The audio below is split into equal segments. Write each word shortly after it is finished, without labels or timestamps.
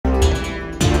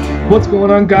What's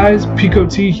going on, guys? Pico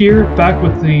T here, back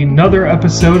with another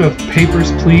episode of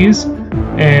Papers, Please.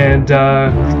 And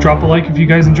drop a like if you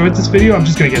guys enjoyed this video. I'm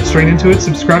just gonna get straight into it.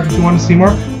 Subscribe if you want to see more.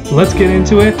 Let's get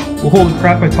into it. Well, holy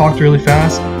crap, I talked really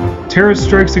fast. Terrorist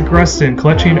strikes at Greston.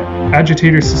 Collection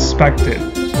agitators suspected.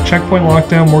 Checkpoint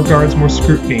lockdown, more guards, more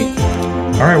scrutiny.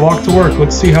 Alright, walk to work.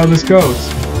 Let's see how this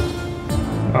goes.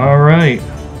 Alright.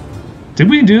 Did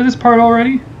we do this part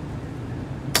already?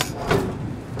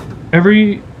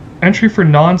 Every entry for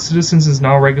non-citizens is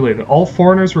now regulated. All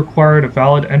foreigners required a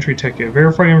valid entry ticket.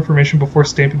 Verify information before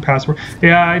stamping passport.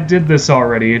 Yeah, I did this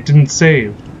already. It didn't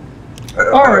save.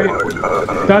 Alright.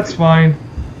 That's fine.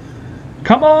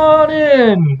 Come on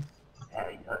in!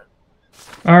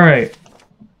 Alright.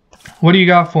 What do you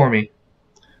got for me?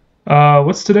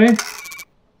 What's today?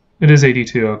 It is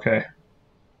 82, okay.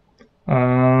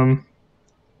 Yeah,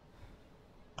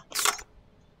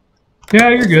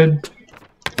 you're good.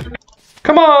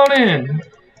 Come on in!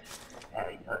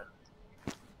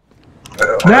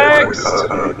 Next!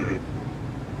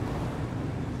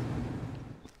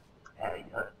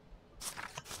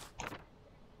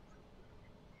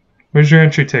 Where's your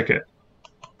entry ticket?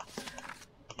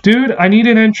 Dude, I need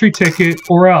an entry ticket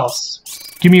or else.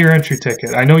 Give me your entry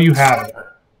ticket. I know you have it.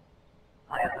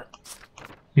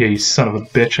 Yeah, you son of a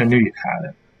bitch. I knew you had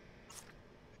it.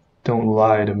 Don't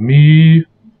lie to me.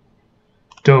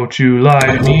 Don't you lie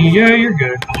to me. Yeah, you're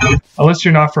good. Unless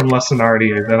you're not from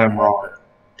Lessenardia, then I'm wrong.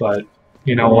 But,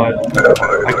 you know what?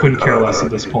 I couldn't care less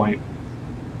at this point.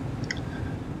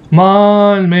 Come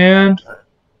on, man.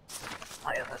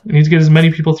 I need to get as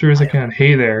many people through as I can.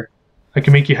 Hey there. I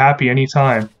can make you happy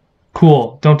anytime.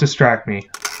 Cool. Don't distract me.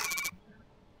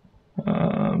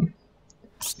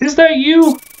 Is that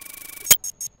you?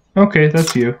 Okay,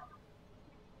 that's you.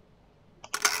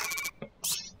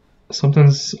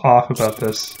 Something's off about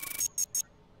this.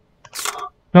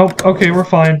 Nope, okay, we're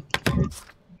fine.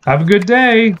 Have a good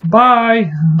day. Bye.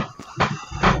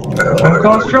 Don't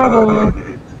cause trouble.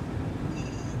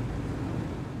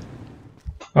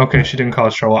 Okay, she didn't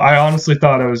cause trouble. I honestly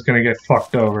thought I was gonna get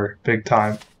fucked over big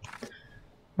time.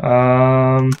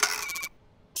 Are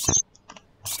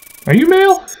you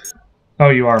male? Oh,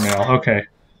 you are male. Okay.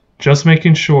 Just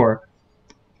making sure.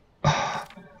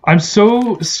 I'm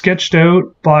so sketched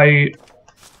out by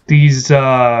these,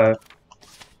 Okay,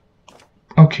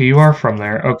 you are from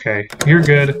there. Okay, you're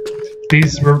good.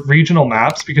 These regional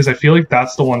maps, because I feel like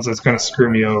that's the ones that's gonna screw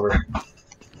me over.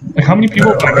 Like, how many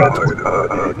people have I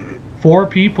got? 4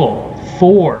 people.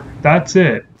 4. That's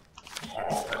it.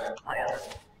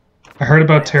 I heard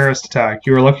about terrorist attack.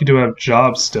 You were lucky to have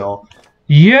jobs still.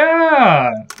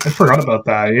 Yeah! I forgot about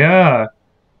that, yeah.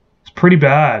 It's pretty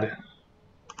bad.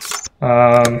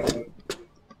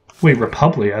 Wait,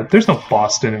 Republia? There's no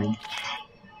Boston in...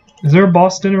 Is there a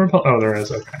Boston in Republic? Oh, there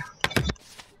is, okay.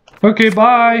 Okay,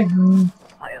 bye!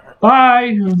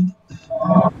 Bye!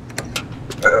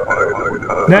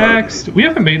 Next! We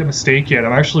haven't made a mistake yet.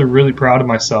 I'm actually really proud of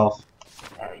myself.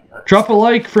 Drop a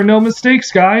like for no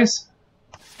mistakes, guys!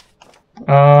 Okay,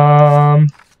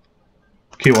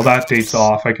 well that date's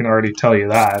off. I can already tell you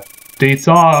that. Date's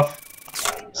off!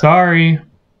 Sorry.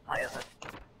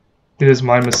 It is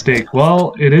my mistake.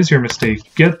 Well, it is your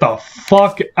mistake. Get the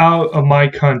fuck out of my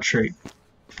country.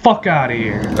 Fuck out of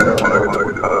here.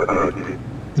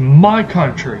 It's my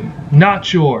country,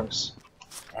 not yours.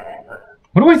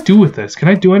 What do I do with this? Can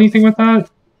I do anything with that?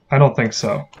 I don't think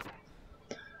so.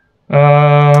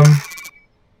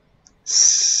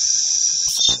 Scal.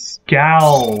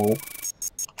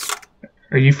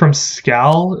 Are you from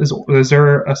Scal? Is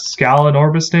there a Scal in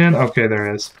Orbistan? Okay,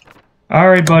 there is.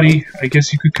 Alright, buddy. I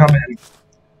guess you could come in.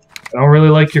 I don't really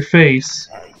like your face,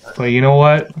 but you know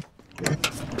what?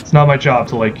 It's not my job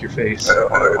to like your face.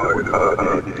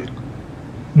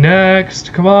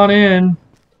 Next, come on in.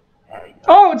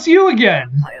 Oh, it's you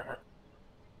again!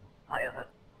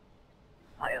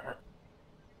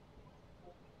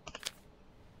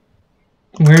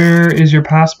 Where is your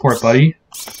passport, buddy?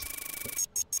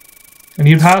 I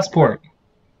need a passport.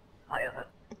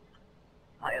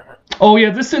 Oh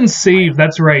yeah, this didn't save,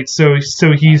 that's right. So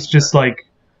he's just like,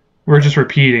 we're just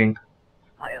repeating.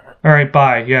 Alright,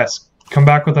 bye, yes. Come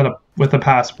back with a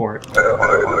passport.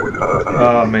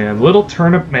 Oh man, little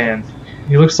turnip man.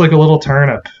 He looks like a little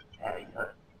turnip.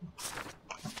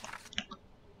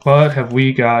 What have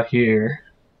we got here?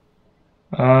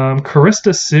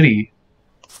 Carista City.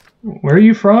 Where are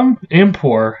you from?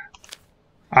 Impor.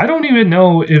 I don't even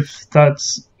know if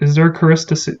that's... Is there a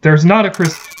Carista City? There's not a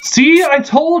Carista... See? I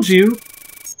told you!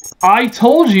 I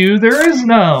told you there is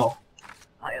no!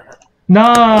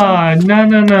 Nah,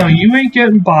 no. You ain't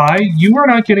getting by. You are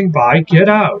not getting by. Get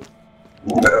out.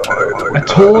 I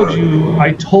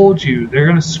told you, they're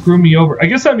gonna screw me over. I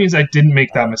guess that means I didn't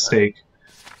make that mistake.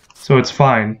 So it's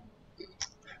fine.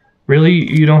 Really?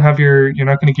 You don't have you're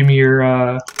not gonna give me your,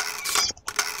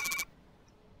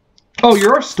 Oh,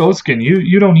 you're Arstotzkan.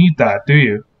 You don't need that, do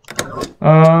you?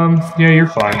 Yeah, you're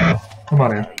fine. Come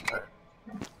on in.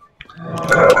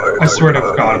 I swear to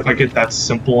God, if I get that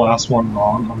simple-ass one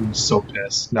wrong, I'm so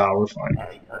pissed. No, we're fine.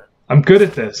 I'm good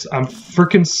at this. I'm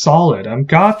freaking solid. I've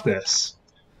got this.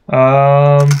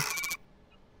 That's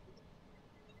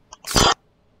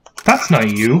not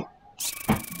you.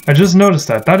 I just noticed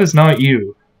that. That is not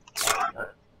you.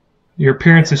 Your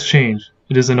appearance has changed.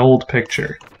 It is an old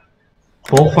picture.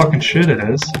 Bull fucking shit it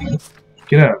is.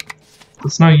 Get out.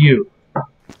 That's not you.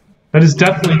 That is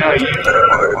definitely not you.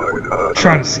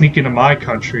 Trying to sneak into my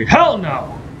country. Hell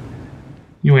no!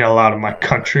 You ain't allowed in my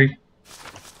country.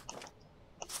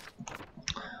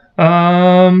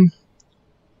 Yeah,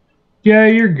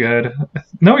 you're good.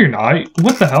 No, you're not.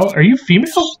 What the hell? Are you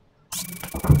female?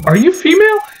 Are you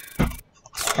female?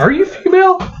 Are you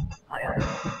female?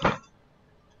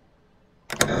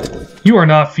 You are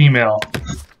not female.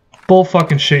 Bull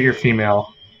fucking shit, you're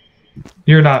female.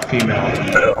 You're not female.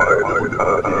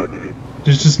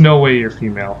 There's just no way you're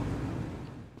female.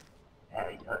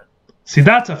 See,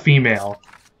 that's a female.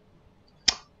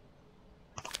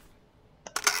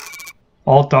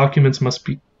 All documents must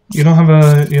be... You don't have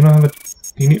a...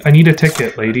 I need a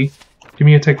ticket, lady. Give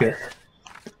me a ticket.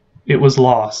 It was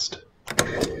lost.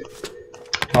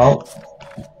 Well,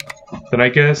 then I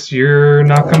guess you're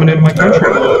not coming into my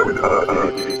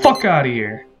country. Fuck out of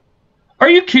here. Are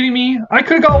you kidding me? I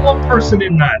could've got one person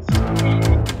in that.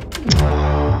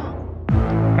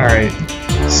 Alright.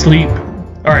 Sleep.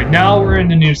 Alright, now we're in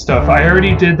the new stuff. I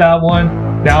already did that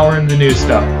one. Now we're in the new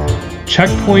stuff.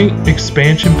 Checkpoint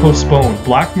expansion postponed.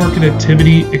 Black market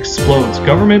activity explodes.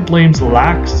 Government blames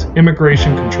lax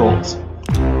immigration controls.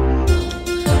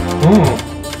 Oh.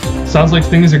 Sounds like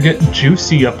things are getting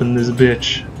juicy up in this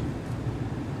bitch.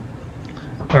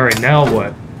 Alright, now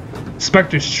what?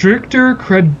 Inspector, stricter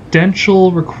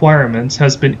credential requirements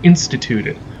has been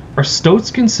instituted.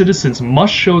 Arstotzkan citizens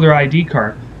must show their ID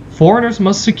card. Foreigners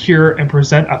must secure and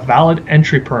present a valid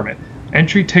entry permit.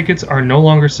 Entry tickets are no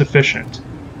longer sufficient.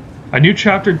 A new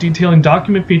chapter detailing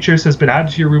document features has been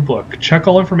added to your rulebook. Check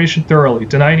all information thoroughly.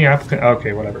 Deny any applicant.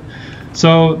 Okay, whatever.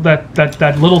 So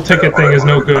that little ticket thing is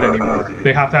no good anymore.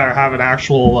 They have to have an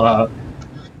actual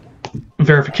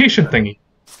verification thingy.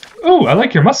 Oh, I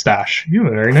like your mustache. You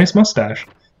have a very nice mustache.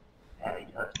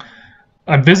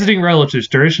 I'm visiting relatives.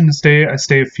 Duration to stay, I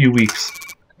stay a few weeks.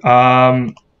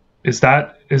 Is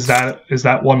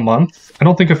that 1 month? I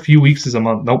don't think a few weeks is a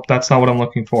month. Nope, that's not what I'm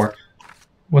looking for.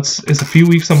 Is a few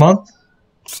weeks a month?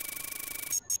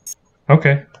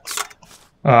 Okay.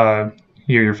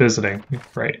 You're visiting,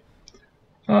 right?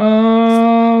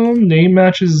 Name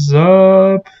matches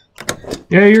up.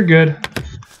 Yeah, you're good.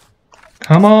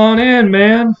 Come on in,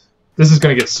 man. This is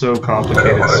gonna get so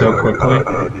complicated so quickly.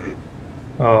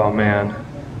 Oh man.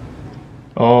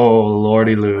 Oh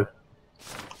lordy loo.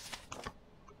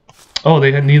 Oh,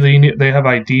 they have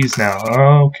IDs now.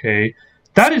 Okay,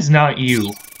 that is not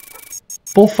you.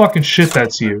 Bull fucking shit,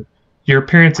 that's you. Your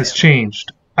appearance has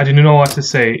changed. I didn't know what to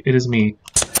say. It is me.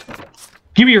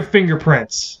 Give me your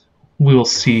fingerprints. We will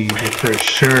see for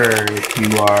sure if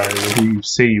you are who you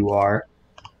say you are.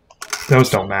 Those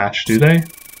don't match, do they?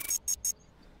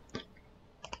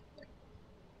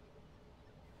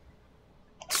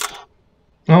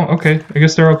 Oh, okay. I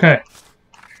guess they're okay.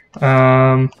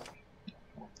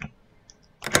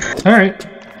 Alright.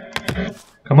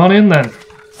 Come on in then.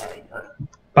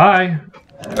 Bye.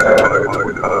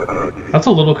 That's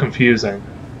a little confusing.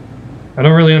 I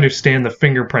don't really understand the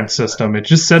fingerprint system. It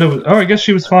just said it was... Oh, I guess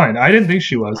she was fine. I didn't think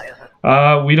she was.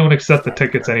 We don't accept the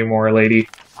tickets anymore, lady.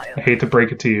 I hate to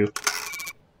break it to you.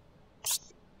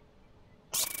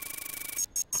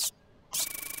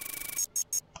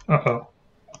 Uh-oh.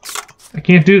 I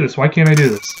can't do this. Why can't I do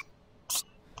this?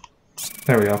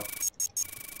 There we go.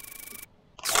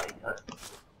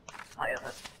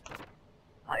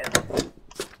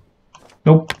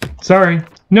 Nope. Sorry.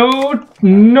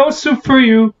 No soup for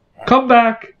you. Come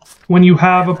back when you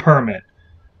have a permit.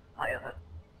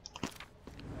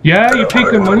 Yeah, you pay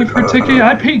good money for a ticket?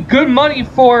 I paid good money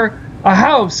for a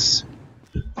house.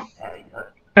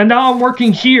 And now I'm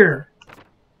working here.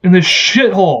 In this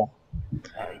shithole.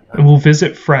 And we'll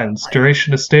visit friends.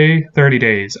 Duration to stay, 30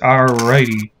 days.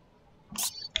 Alrighty.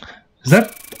 Is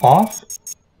that off?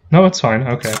 No, it's fine.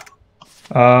 Okay.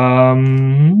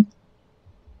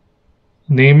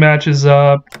 Name matches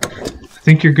up. I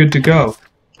think you're good to go.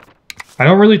 I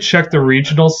don't really check the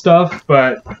regional stuff,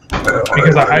 but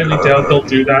because I highly doubt they'll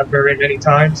do that very many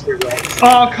times.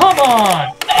 Oh, come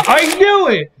on! I knew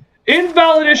it!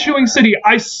 Invalid issuing city.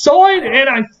 I saw it and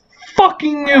I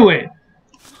fucking knew it.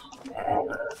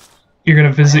 You're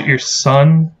gonna visit your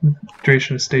son?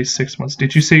 Duration of stay 6 months.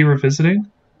 Did you say you were visiting?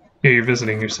 Yeah, you're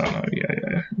visiting your son. Oh,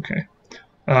 yeah, okay.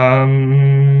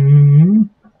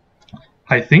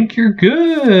 I think you're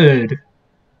good.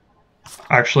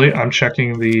 Actually, I'm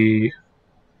checking the...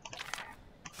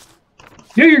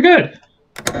 Yeah, you're good.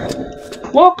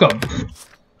 Welcome.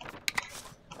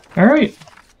 Alright.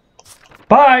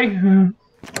 Bye.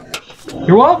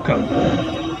 You're welcome.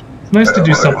 It's nice to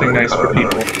do something nice for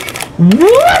people.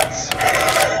 What?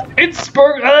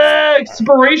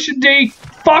 Expiration date.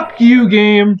 Fuck you,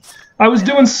 game. I was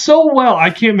doing so well.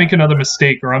 I can't make another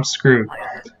mistake or I'm screwed.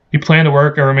 You plan to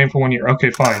work and remain for 1 year.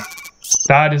 Okay, fine.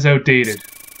 That is outdated.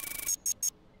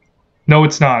 No,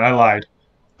 it's not. I lied.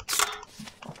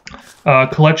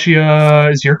 Kolechia...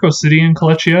 Is Yurko City in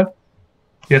Kolechia?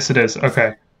 Yes, it is.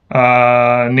 Okay.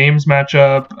 Names match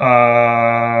up.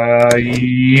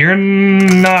 You're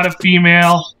not a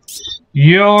female.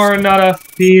 You're not a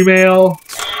female.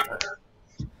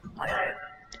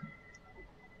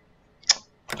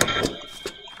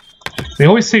 They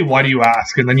always say, why do you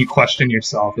ask? And then you question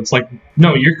yourself. It's like,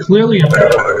 no, you're clearly a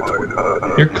man.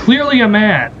 You're clearly a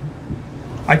man.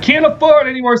 I can't afford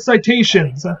any more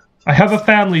citations. I have a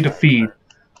family to feed.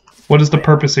 What is the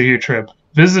purpose of your trip?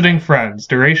 Visiting friends.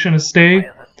 Duration of stay?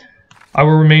 I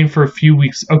will remain for a few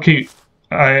weeks. Okay,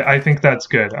 I think that's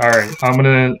good. Alright, I'm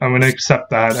gonna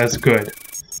accept that as good.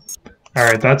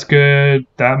 Alright, that's good.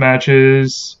 That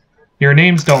matches. Your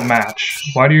names don't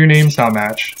match. Why do your names not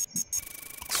match?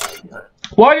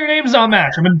 Why do your names not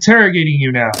match? I'm interrogating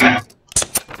you now.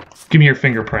 Give me your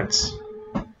fingerprints.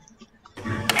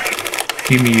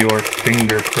 Give me your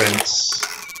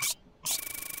fingerprints.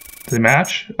 Do they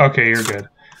match? Okay, you're good.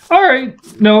 Alright,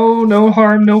 no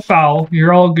harm, no foul.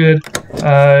 You're all good.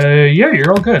 Yeah,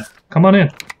 you're all good. Come on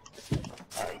in.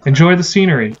 Enjoy the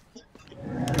scenery.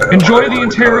 Enjoy the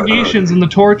interrogations and the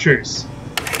tortures.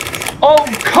 Oh,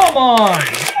 come on!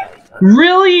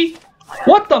 Really?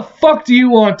 What the fuck do you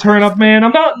want, Turnip Man?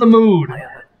 I'm not in the mood.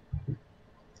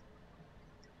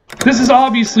 This is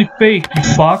obviously fake, you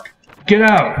fuck. Get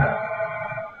out.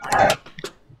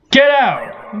 Get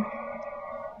out!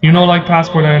 You know, like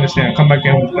passport, I understand. Come back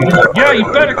in with a better one. Yeah, you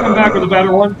better come back with a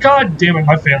better one. God damn it,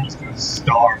 my family's gonna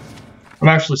starve. I'm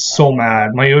actually so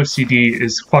mad. My OCD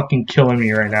is fucking killing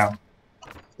me right now.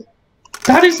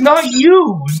 That is not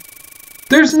you!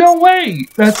 There's no way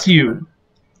that's you.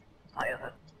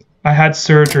 I had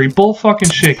surgery. Bull fucking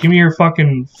shit. Give me your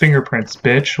fucking fingerprints,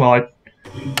 bitch, while I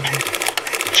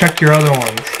check your other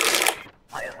ones.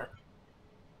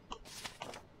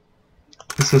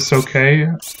 Is this okay?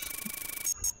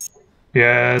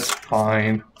 Yeah, it's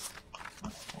fine.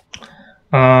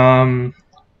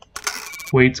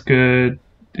 Weight's good.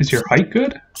 Is your height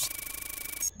good?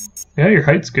 Yeah, your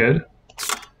height's good.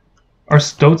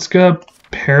 Arstotska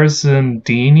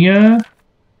Perzendenia?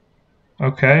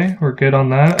 Okay, we're good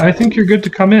on that. I think you're good to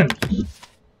come in.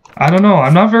 I don't know,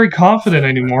 I'm not very confident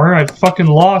anymore. I've fucking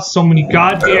lost so many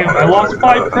goddamn... I lost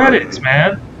 5 credits,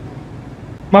 man!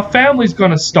 My family's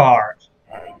gonna starve.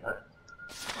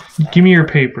 Give me your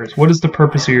papers. What is the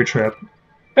purpose of your trip?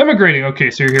 Emigrating.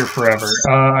 Okay, so you're here forever.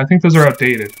 I think those are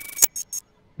outdated.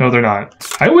 No, they're not.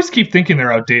 I always keep thinking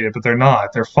they're outdated, but they're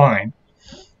not. They're fine.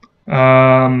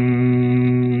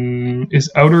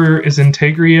 Is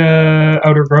Integria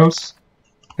outer gross?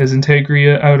 Is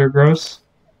Integria outer gross?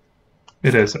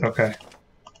 It is. Okay.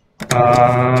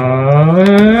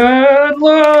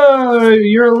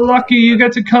 You're lucky you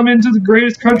get to come into the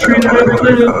greatest country that ever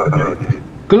lived.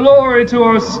 Glory to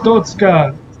our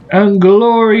Stotska, and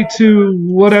glory to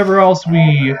whatever else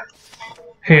we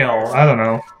hail. I don't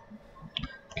know.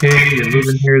 Okay, you're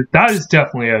moving here. That is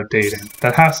definitely outdated.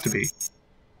 That has to be.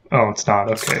 Oh, it's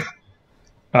not. Okay.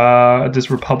 Does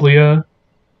Republia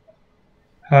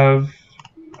have...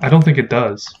 I don't think it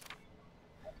does.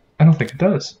 I don't think it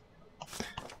does.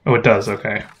 Oh, it does.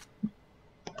 Okay.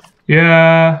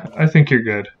 Yeah, I think you're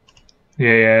good.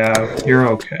 Yeah, you're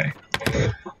okay.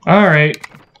 Alright.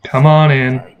 Come on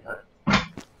in. Can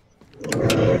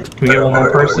we get one more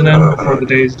person in before the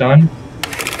day's done?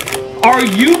 Are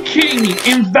you kidding me?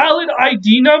 Invalid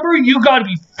ID number? You gotta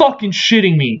be fucking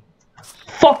shitting me.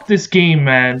 Fuck this game,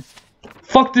 man.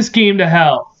 Fuck this game to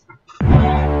hell.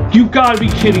 You gotta be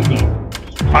kidding me.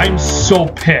 I'm so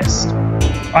pissed.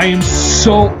 I am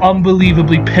so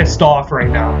unbelievably pissed off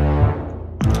right now.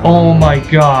 Oh my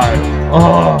god.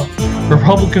 Ugh.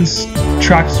 Republicans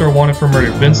track star wanted for murder.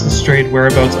 Vince Lestrade,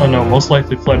 whereabouts unknown. Most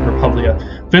likely fled Republia.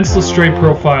 Vince Lestrade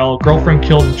profile. Girlfriend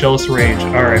killed in jealous rage.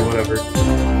 Alright, whatever.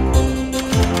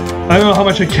 I don't know how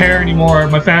much I care anymore.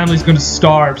 My family's gonna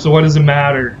starve, so what does it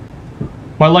matter?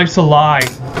 My life's a lie.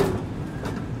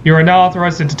 You are now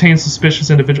authorized to detain suspicious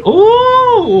individuals.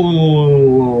 Ooh!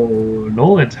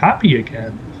 Nolan's happy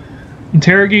again.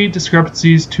 Interrogate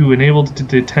discrepancies to enable the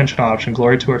detention option.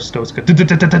 Glory to our Stoska.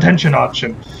 Detention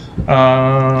option.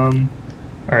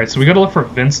 Alright, so we gotta look for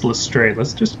Vince Lestrade.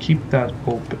 Let's just keep that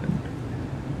open.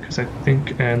 Because I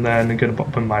think, and then I'm gonna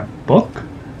open my book.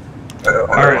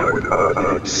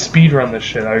 Alright, speed run this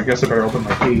shit. I guess I better open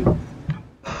my gate.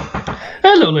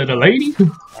 Hello, little lady.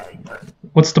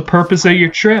 What's the purpose of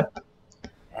your trip?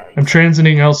 I'm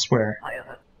transiting elsewhere.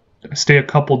 I stay a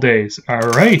couple days.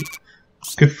 Alright.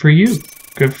 Good for you.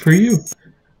 Good for you.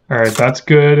 Alright, that's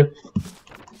good.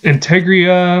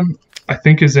 Integria, I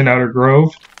think, is in Outer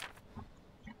Grove.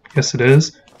 Yes, it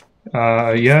is.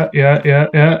 Yeah.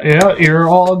 You're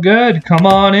all good. Come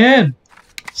on in.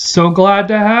 So glad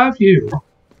to have you.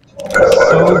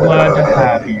 So glad to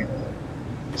have you.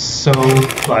 So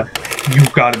glad.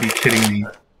 You've got to be kidding me.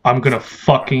 I'm gonna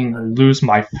fucking lose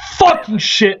my fucking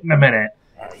shit in a minute.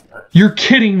 You're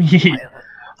kidding me.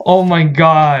 Oh my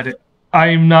god.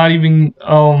 I'm not even...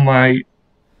 Oh my...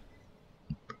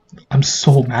 I'm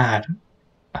so mad.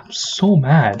 I'm so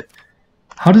mad.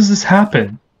 How does this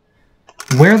happen?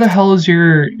 Where the hell is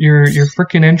your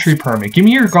freaking entry permit? Give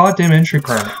me your goddamn entry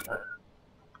permit.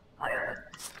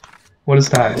 What is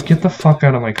that? Get the fuck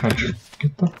out of my country.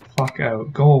 Get the fuck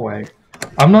out. Go away.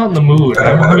 I'm not in the mood.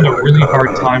 I'm having a really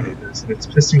hard time with this, and it's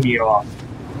pissing me off.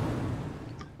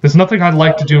 There's nothing I'd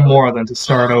like to do more than to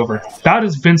start over. That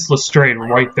is Vince Lestrade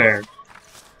right there.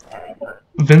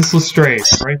 Vince Lestrade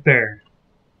right there.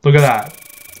 Look at that.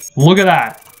 Look at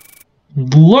that.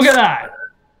 Look at that.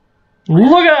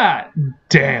 Look at that.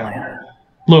 Damn.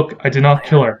 Look, I did not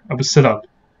kill her. I was sit up.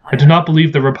 I do not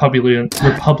believe the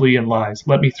Republican lies.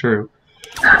 Let me through.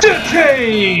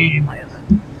 Detain!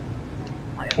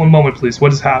 One moment, please.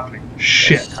 What is happening?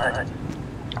 Shit.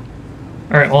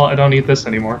 Alright, well, I don't need this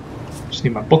anymore. Just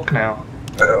need my book now.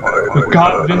 We've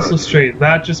got Vince Lestrade.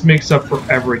 That just makes up for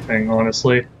everything,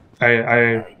 honestly.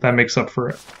 That makes up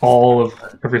for all of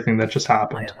everything that just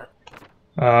happened.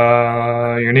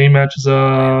 Your name matches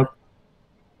up.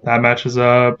 That matches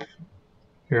up.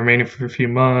 You're remaining for a few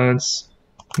months.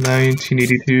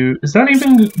 1982. Is that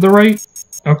even the right?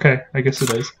 Okay, I guess it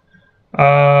is.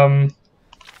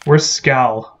 Where's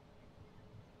Scal?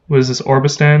 What is this,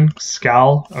 Orbistan?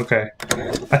 Scal? Okay.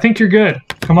 I think you're good.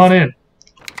 Come on in.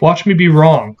 Watch me be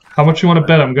wrong. How much you want to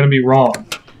bet I'm gonna be wrong?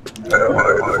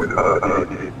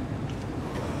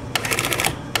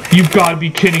 You've got to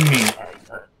be kidding me.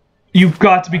 You've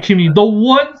got to be kidding me. The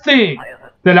one thing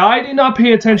that I did not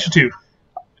pay attention to.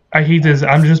 I hate this.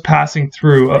 I'm just passing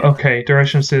through. Okay,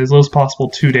 duration stay as little as possible.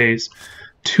 2 days.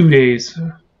 2 days.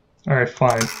 Alright,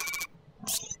 fine.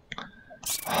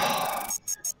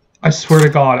 I swear to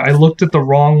God, I looked at the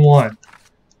wrong one.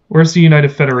 Where's the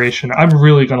United Federation? I'm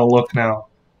really gonna look now.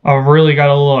 I've really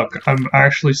gotta look. I'm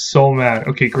actually so mad.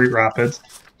 Okay, Great Rapids.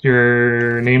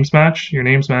 Your names match? Your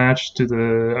names match to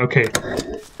the... Okay.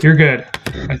 You're good,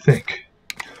 I think.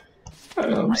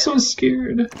 I'm so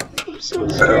scared. I'm so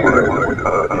scared.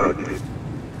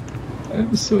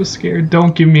 I'm so scared.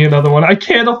 Don't give me another one. I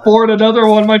can't afford another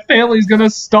one. My family's gonna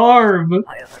starve.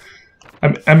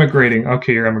 I'm emigrating.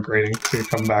 Okay, you're emigrating. So you're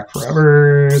coming back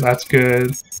forever. That's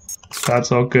good.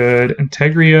 That's all good.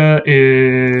 Integria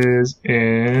is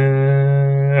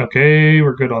in... Okay,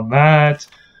 we're good on that.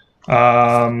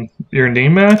 Your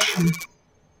name match?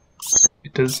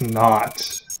 It does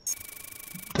not.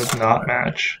 Does not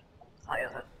match.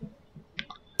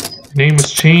 Name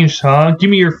was changed, huh? Give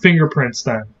me your fingerprints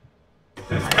then.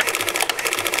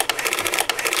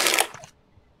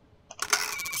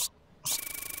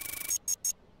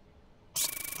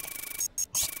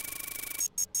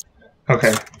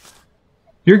 Okay.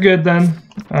 You're good then.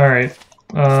 Alright.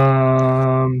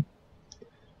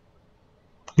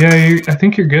 Yeah, I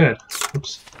think you're good.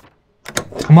 Oops.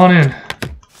 Come on in.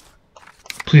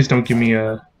 Please don't give me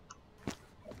a...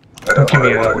 Don't give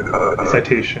me a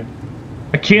citation.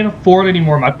 I can't afford any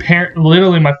more.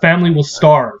 Literally, my family will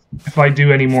starve if I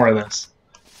do any more of this.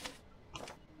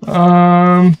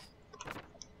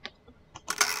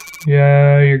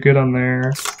 Yeah, you're good on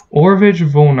there. Orvage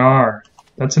Vonar.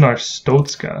 That's in our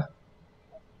Stotska.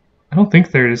 I don't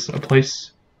think there is a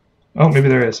place... Oh, maybe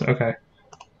there is. Okay.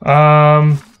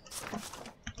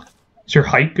 Is your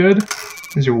height good?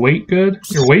 Is your weight good?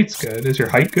 Your weight's good. Is your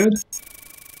height good?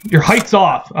 Your height's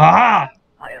off! Aha!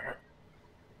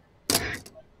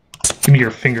 Give me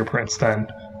your fingerprints then.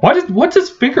 What does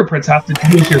fingerprints have to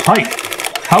do with your height?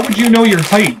 How would you know your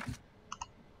height?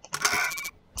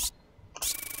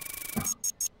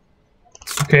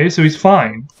 Okay, so he's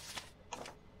fine.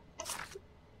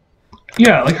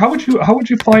 Yeah, like how would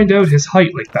you find out his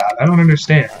height like that? I don't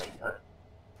understand.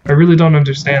 I really don't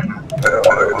understand that.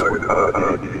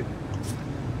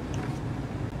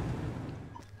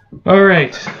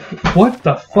 Alright. What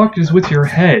the fuck is with your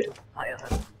head?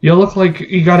 You look like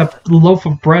you got a loaf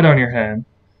of bread on your head.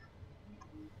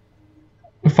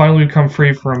 Finally become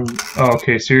free from... Oh,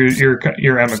 okay, so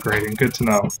you're emigrating. Good to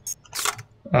know.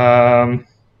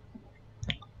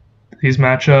 These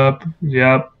match up.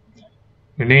 Yep.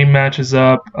 Your name matches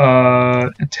up.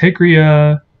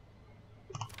 Integria.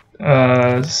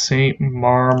 St.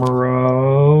 Marmaro.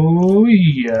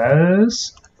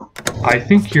 Yes. I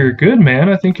think you're good, man.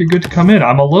 I think you're good to come in.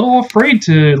 I'm a little afraid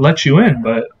to let you in,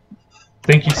 but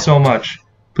thank you so much.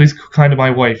 Please be kind to my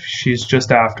wife. She's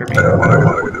just after me.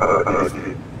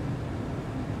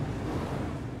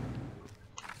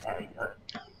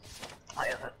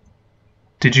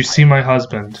 Did you see my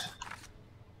husband?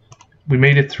 We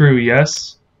made it through,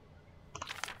 yes?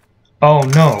 Oh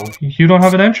no, you don't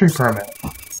have an entry permit.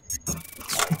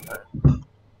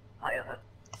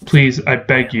 Please, I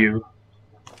beg you.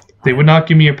 They would not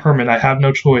give me a permit. I have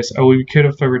no choice. I will be killed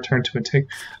if I return to Antigua.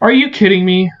 Are you kidding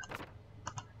me?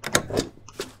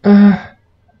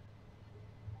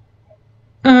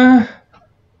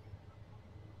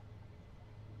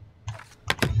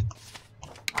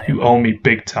 You owe me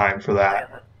big time for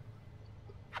that.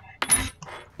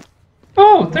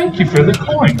 Oh, thank you for the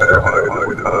coin.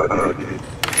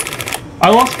 I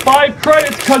lost 5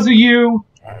 credits because of you.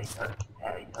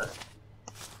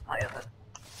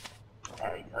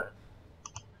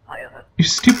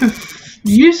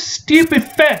 You stupid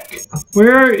feck!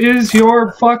 Where is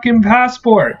your fucking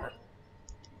passport?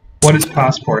 What is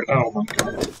passport? Oh my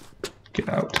god. Get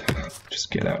out. Just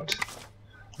get out.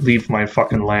 Leave my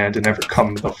fucking land and never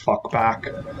come the fuck back.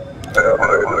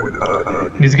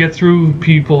 Need to get through,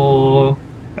 people.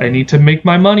 I need to make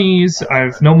my monies. I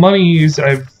have no monies.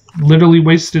 I've literally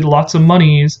wasted lots of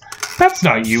monies. That's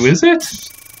not you, is it?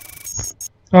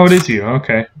 Oh, it is you.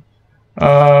 Okay.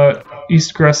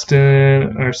 East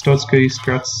Greston, or Stotska, East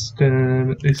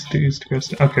Greston, East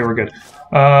Greston. Okay, we're good.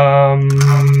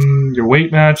 Your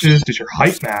weight matches. Does your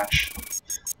height match?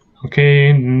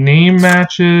 Okay, name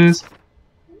matches.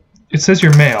 It says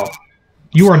you're male.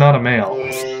 You are not a male.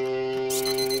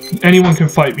 Anyone can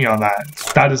fight me on that.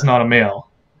 That is not a male.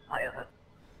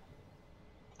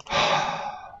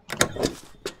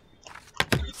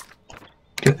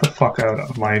 Get the fuck out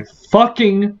of my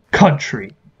fucking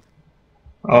country.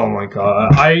 Oh my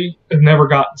god. I have never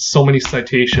gotten so many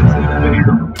citations in a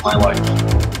video in my life.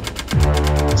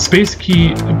 Space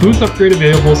key, booth upgrade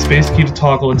available, space key to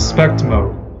toggle inspect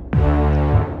mode.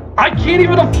 I can't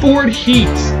even afford heat!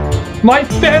 My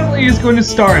family is going to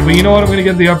starve, but you know what? I'm going to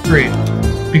get the upgrade.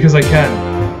 Because I can.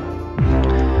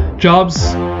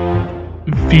 Jobs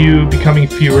few becoming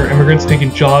fewer. Immigrants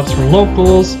taking jobs from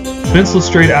locals. Vince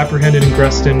Lestrade apprehended in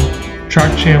Greston.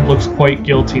 Track Champ looks quite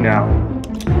guilty now.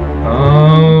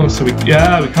 Oh, so we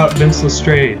caught Vince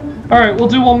Lestrade. Alright, we'll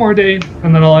do one more day,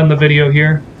 and then I'll end the video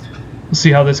here. We'll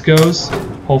see how this goes,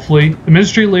 hopefully. The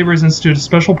Ministry of Labor has instituted a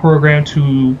special program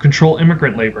to control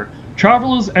immigrant labor.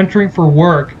 Travelers entering for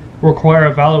work require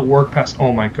a valid work pass.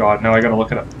 Oh my god, now I gotta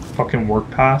look at a fucking work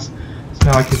pass. So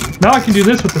now I can do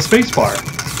this with the spacebar.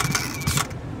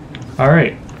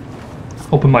 Alright.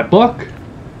 Open my book.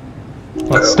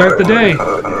 Let's start the day.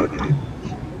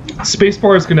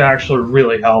 Spacebar is gonna actually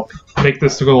really help make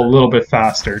this go a little bit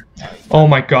faster. Oh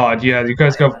my god, yeah, you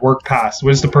guys got work pass.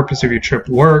 What is the purpose of your trip?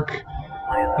 Work.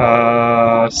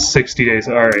 60 days.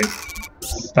 Alright.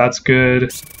 That's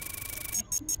good.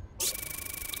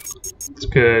 It's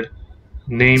good.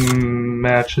 Name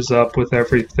matches up with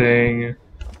everything.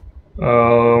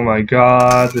 Oh my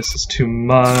god, this is too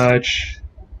much.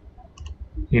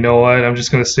 You know what? I'm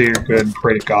just gonna say you're good and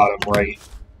pray to God I'm right.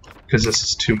 Because this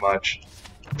is too much.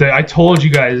 I told you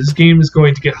guys, this game is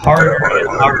going to get harder and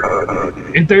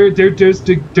harder. And there does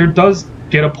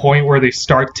get a point where they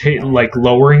start like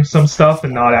lowering some stuff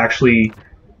and not actually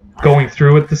going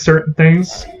through with the certain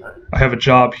things. I have a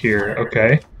job here,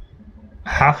 okay.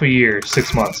 Half a year,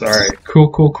 6 months, alright.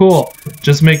 Cool.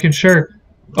 Just making sure.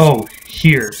 Oh,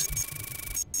 here.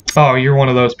 Oh, you're one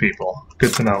of those people.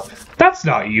 Good to know. That's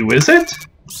not you, is it?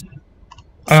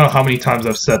 I don't know how many times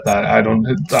I've said that. I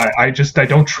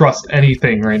don't trust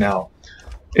anything right now.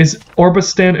 Is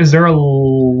Orbistan, is there a,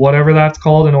 whatever that's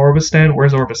called in Orbistan?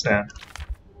 Where's Orbistan?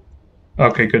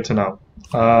 Okay, good to know.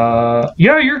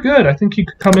 Yeah, you're good. I think you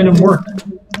could come in and work.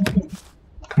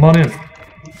 Come on in.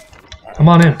 Come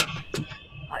on in.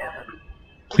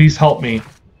 Please help me.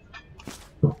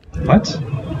 What?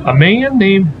 A man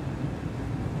named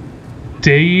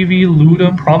Davy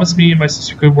Ludum promised me and my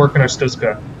sister good work in our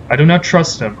Stuska. I do not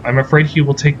trust him. I'm afraid he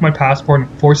will take my passport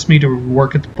and force me to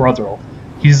work at the brothel.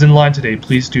 He's in line today.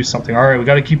 Please do something. Alright, we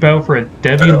gotta keep out for a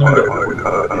Devi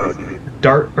Ludum.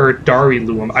 Dari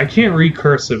Ludum. I can't read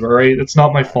cursive, alright? It's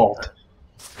not my fault.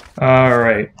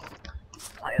 Alright.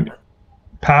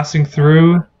 Passing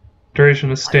through.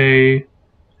 Duration of stay.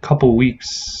 Couple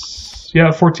weeks.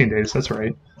 Yeah, 14 days. That's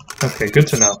right. Okay, good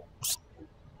to know.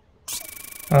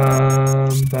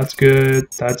 That's good.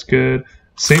 That's good.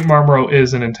 St. Marmoro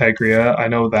is in Integria. I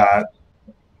know that.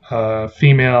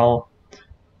 Female.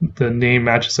 The name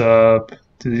matches up.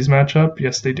 Do these match up?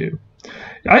 Yes, they do.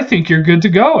 I think you're good to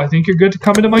go. I think you're good to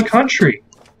come into my country.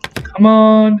 Come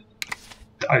on.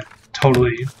 I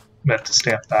totally meant to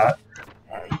stamp that.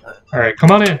 Alright,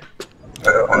 come on in.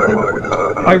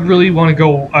 I really want to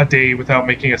go a day without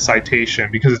making a citation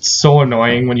because it's so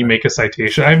annoying when you make a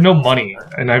citation. I have no money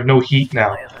and I have no heat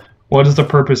now. What is the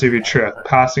purpose of your trip?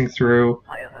 Passing through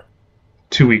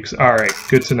 2 weeks. Alright,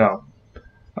 good to know.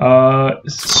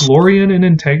 Is Glorian in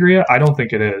Integria? I don't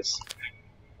think it is.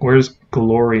 Where's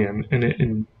Glorian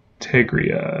in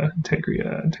Integria?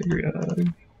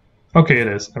 Integria. Okay, it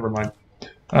is. Never mind.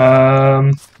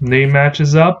 Name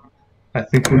matches up. I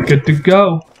think we're good to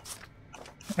go.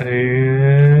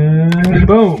 And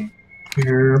boom.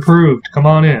 You're approved. Come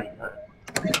on in.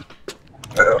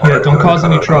 Yeah, don't cause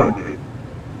any trouble.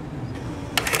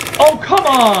 Oh, come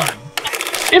on!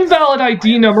 Invalid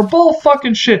ID number, bull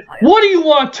fucking shit. What do you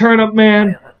want, turnip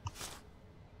man?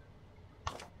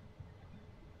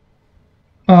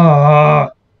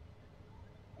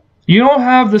 You don't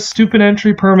have the stupid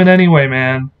entry permit anyway,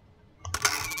 man.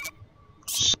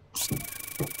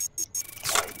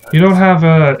 You don't have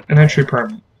an entry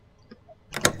permit.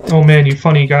 Oh man, you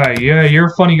funny guy. Yeah, you're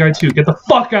a funny guy too. Get the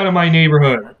fuck out of my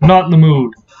neighborhood. I'm not in the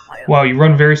mood. Wow, you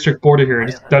run very strict border here.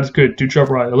 That's good. Do job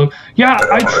right. Yeah,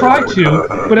 I try to,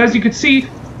 but as you can see,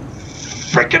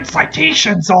 frickin'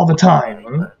 citations all the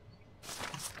time.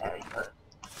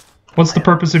 What's the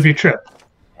purpose of your trip?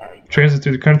 Transit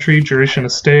through the country, duration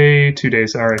of stay, 2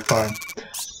 days. Alright, fine.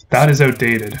 That is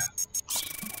outdated.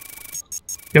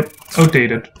 Yep,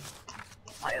 outdated.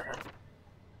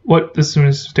 What? This is a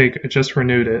mistake. I just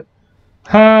renewed it.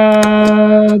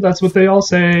 Ha! That's what they all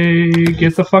say.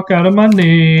 Get the fuck out of my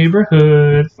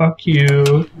neighborhood. Fuck you.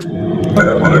 Fuck you.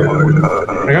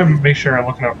 I gotta make sure I'm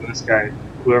looking out for this guy.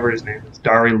 Whoever his name is.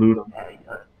 Dari Ludum.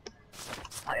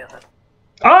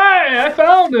 Aye! I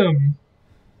found him!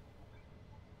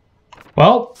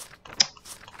 Well,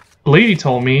 lady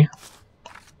told me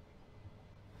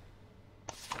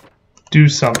do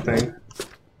something.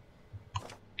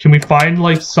 Can we find,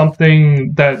 like,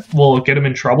 something that will get him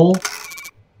in trouble?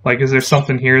 Like, is there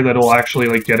something here that'll actually,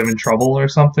 like, get him in trouble or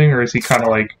something? Or is he kind of,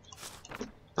 like,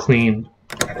 clean?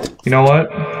 You know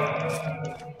what?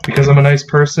 Because I'm a nice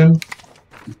person,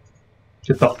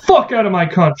 get the fuck out of my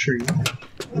country!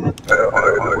 I'm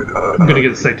gonna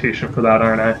get a citation for that,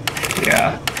 aren't I?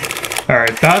 Yeah.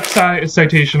 Alright, that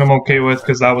citation I'm okay with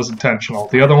because that was intentional.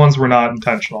 The other ones were not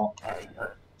intentional.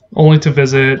 Only to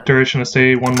visit, duration of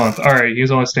stay 1 month. Alright, he's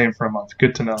only staying for a month.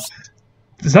 Good to know.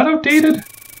 Is that outdated?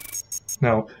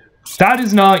 No. That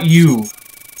is not you.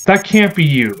 That can't be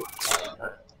you.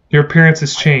 Your appearance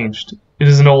has changed. It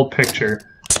is an old picture.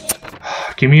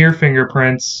 Give me your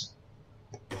fingerprints.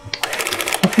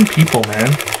 Fucking people, man.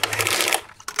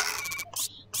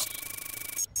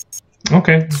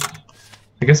 Okay.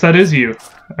 I guess that is you.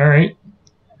 Alright.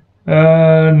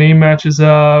 Name matches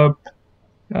up.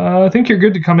 I think you're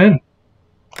good to come in.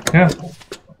 Yeah.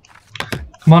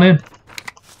 Come on in.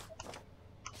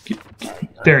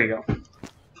 There you go.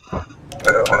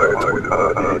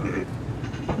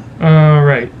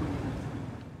 Alright.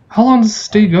 How long does this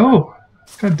stay go?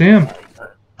 God damn.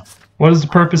 What is the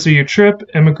purpose of your trip?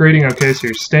 Immigrating. Okay, so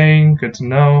you're staying. Good to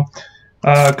know.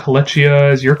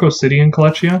 Kolechia. Is Yurko City in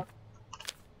Kolechia?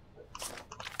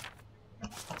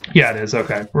 Yeah, it is.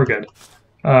 Okay, we're good.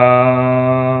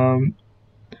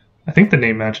 I think the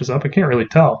name matches up. I can't really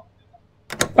tell.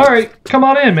 Alright, come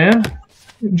on in, man.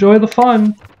 Enjoy the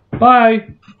fun. Bye.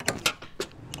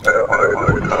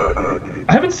 I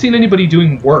haven't seen anybody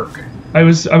doing work. I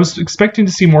was expecting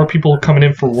to see more people coming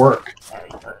in for work.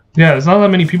 Yeah, there's not that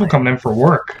many people coming in for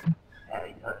work.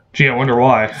 Gee, I wonder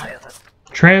why.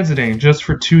 Transiting just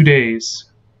for 2 days.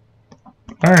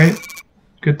 Alright.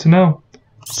 Good to know.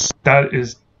 That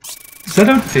is... Is that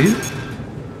outdated?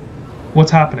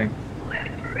 What's happening?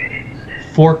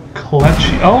 for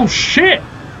Kalechi. Oh shit!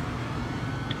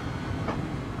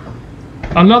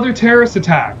 Another terrorist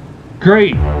attack.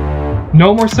 Great.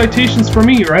 No more citations for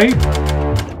me, right?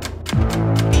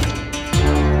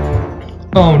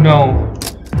 Oh no.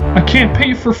 I can't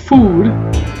pay for food.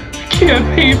 I can't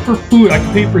pay for food. I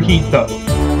can pay for heat though.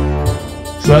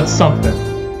 So that's something.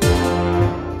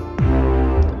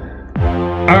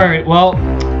 Alright, well,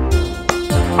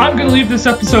 I'm gonna leave this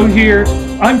episode here.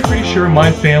 I'm pretty sure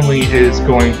my family is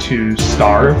going to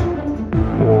starve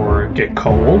or get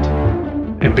cold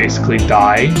and basically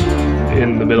die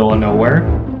in the middle of nowhere.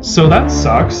 So that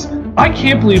sucks. I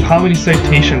can't believe how many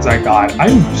citations I got.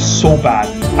 I'm so bad.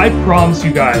 I promise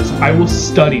you guys, I will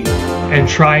study and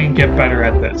try and get better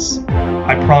at this.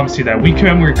 I promise you that. We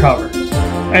can recover.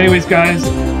 Anyways, guys,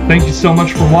 thank you so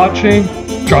much for watching.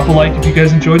 Drop a like if you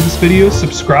guys enjoyed this video.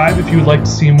 Subscribe if you would like to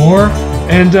see more.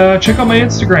 And check out my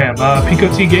Instagram, Pico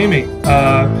Gaming.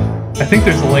 I think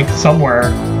there's a link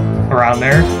somewhere around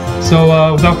there.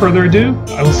 So without further ado,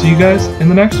 I will see you guys in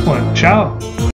the next one. Ciao!